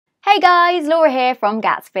Hey guys, Laura here from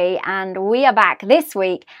Gatsby, and we are back this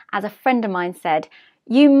week. As a friend of mine said,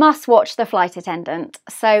 you must watch The Flight Attendant.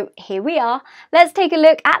 So here we are. Let's take a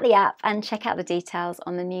look at the app and check out the details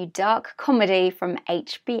on the new dark comedy from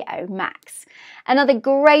HBO Max. Another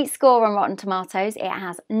great score on Rotten Tomatoes. It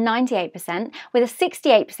has 98% with a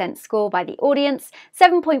 68% score by the audience,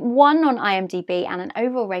 7.1 on IMDb and an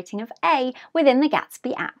overall rating of A within the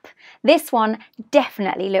Gatsby app. This one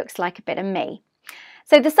definitely looks like a bit of me.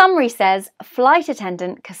 So the summary says, flight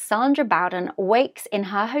attendant Cassandra Bowden wakes in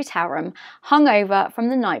her hotel room hungover from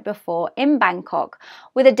the night before in Bangkok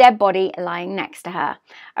with a dead body lying next to her.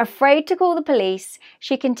 Afraid to call the police,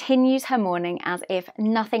 she continues her morning as if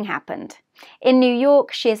nothing happened. In New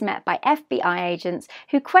York, she is met by FBI agents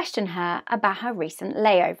who question her about her recent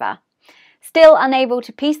layover. Still unable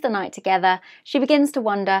to piece the night together, she begins to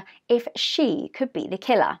wonder if she could be the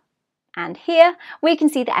killer. And here we can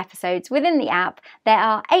see the episodes within the app. There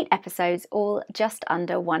are 8 episodes, all just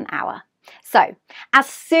under 1 hour. So, as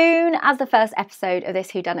soon as the first episode of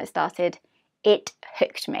this Whodunit started, it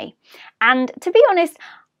hooked me. And to be honest,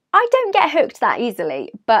 I don't get hooked that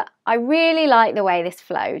easily, but I really like the way this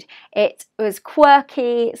flowed. It was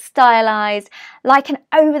quirky, stylised, like an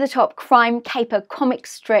over-the-top crime caper comic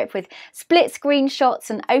strip with split screen shots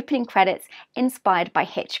and opening credits inspired by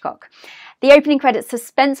Hitchcock. The opening credits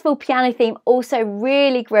suspenseful piano theme also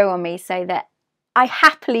really grew on me, so that I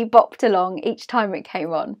happily bopped along each time it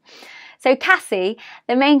came on. So Cassie,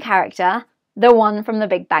 the main character, the one from The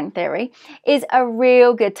Big Bang Theory, is a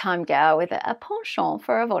real good time girl with a penchant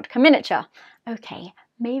for a vodka miniature. Okay,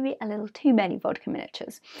 maybe a little too many vodka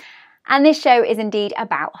miniatures. And this show is indeed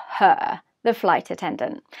about her, the flight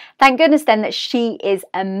attendant. Thank goodness then that she is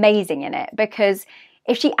amazing in it, because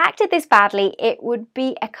if she acted this badly, it would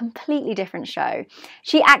be a completely different show.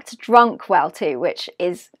 She acts drunk well too, which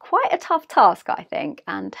is quite a tough task, I think,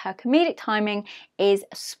 and her comedic timing is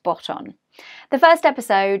spot on. The first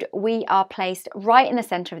episode, we are placed right in the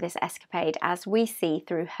centre of this escapade as we see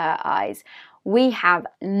through her eyes. We have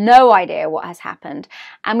no idea what has happened,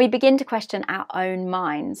 and we begin to question our own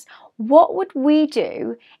minds. What would we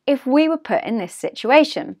do if we were put in this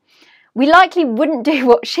situation? We likely wouldn't do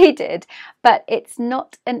what she did, but it's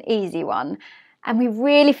not an easy one. And we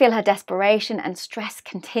really feel her desperation and stress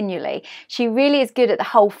continually. She really is good at the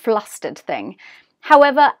whole flustered thing.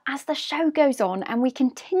 However, as the show goes on and we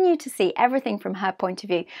continue to see everything from her point of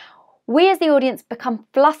view, we as the audience become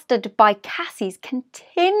flustered by Cassie's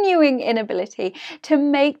continuing inability to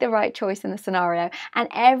make the right choice in the scenario, and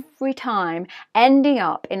every time ending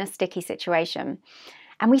up in a sticky situation.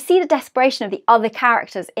 And we see the desperation of the other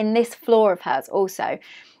characters in this flaw of hers also.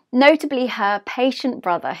 Notably her patient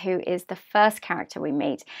brother, who is the first character we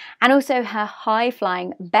meet, and also her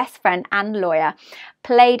high-flying best friend and lawyer,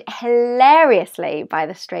 played hilariously by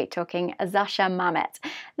the straight-talking Zasha Mamet,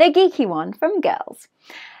 the geeky one from Girls.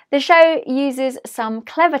 The show uses some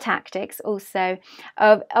clever tactics also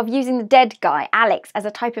of using the dead guy, Alex, as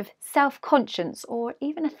a type of self-conscience or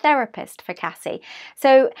even a therapist for Cassie.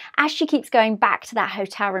 So as she keeps going back to that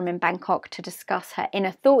hotel room in Bangkok to discuss her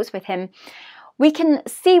inner thoughts with him, we can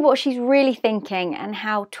see what she's really thinking and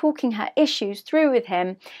how talking her issues through with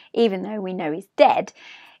him, even though we know he's dead,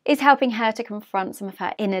 is helping her to confront some of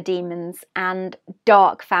her inner demons and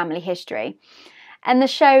dark family history. And the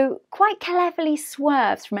show quite cleverly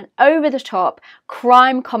swerves from an over-the-top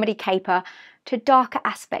crime comedy caper to darker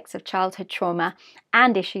aspects of childhood trauma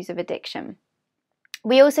and issues of addiction.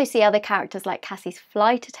 We also see other characters like Cassie's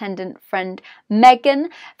flight attendant friend Megan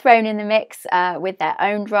thrown in the mix with their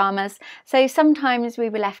own dramas. So sometimes we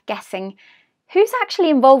were left guessing, who's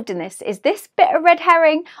actually involved in this? Is this bit a red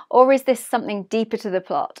herring, or is this something deeper to the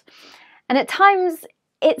plot? And at times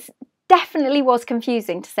it's definitely was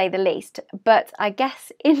confusing, to say the least, but I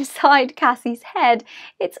guess inside Cassie's head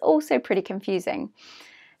it's also pretty confusing.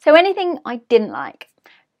 So anything I didn't like?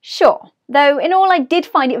 Sure, though in all I did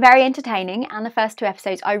find it very entertaining, and the first 2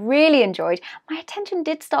 episodes I really enjoyed. My attention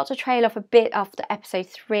did start to trail off a bit after episode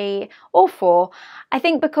 3 or 4, I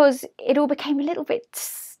think because it all became a little bit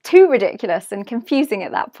too ridiculous and confusing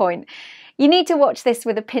at that point. You need to watch this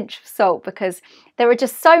with a pinch of salt, because there are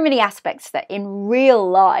just so many aspects that in real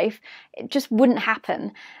life it just wouldn't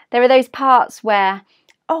happen. There are those parts where,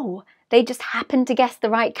 oh, they just happen to guess the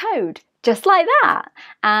right code, just like that.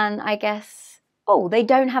 And I guess, oh, they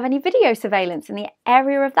don't have any video surveillance in the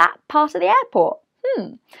area of that part of the airport.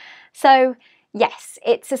 So yes,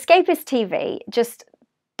 it's escapist TV, just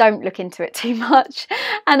don't look into it too much.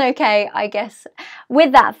 And okay, I guess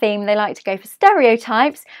with that theme they like to go for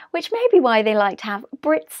stereotypes, which may be why they like to have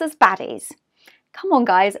Brits as baddies. Come on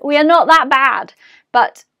guys, we are not that bad.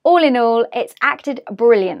 But All in all, it's acted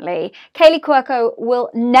brilliantly. Kaley Cuoco will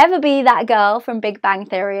never be that girl from Big Bang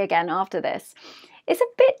Theory again after this. It's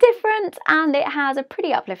a bit different and it has a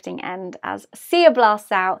pretty uplifting end as Sia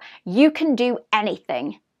blasts out, "You can do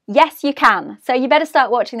anything." Yes, you can. So you better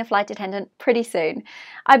start watching The Flight Attendant pretty soon.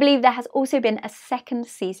 I believe there has also been a second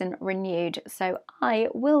season renewed, so I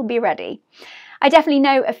will be ready. I definitely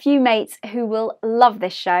know a few mates who will love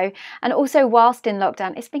this show, and also whilst in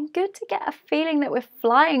lockdown, it's been good to get a feeling that we're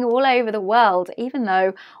flying all over the world, even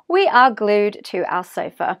though we are glued to our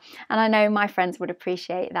sofa. And I know my friends would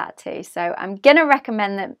appreciate that too, so I'm gonna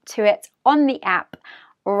recommend them to it on the app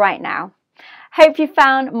right now. Hope you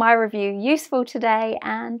found my review useful today,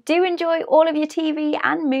 and do enjoy all of your TV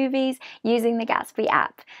and movies using the Gatsby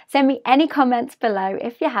app. Send me any comments below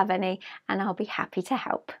if you have any, and I'll be happy to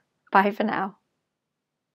help. Bye for now.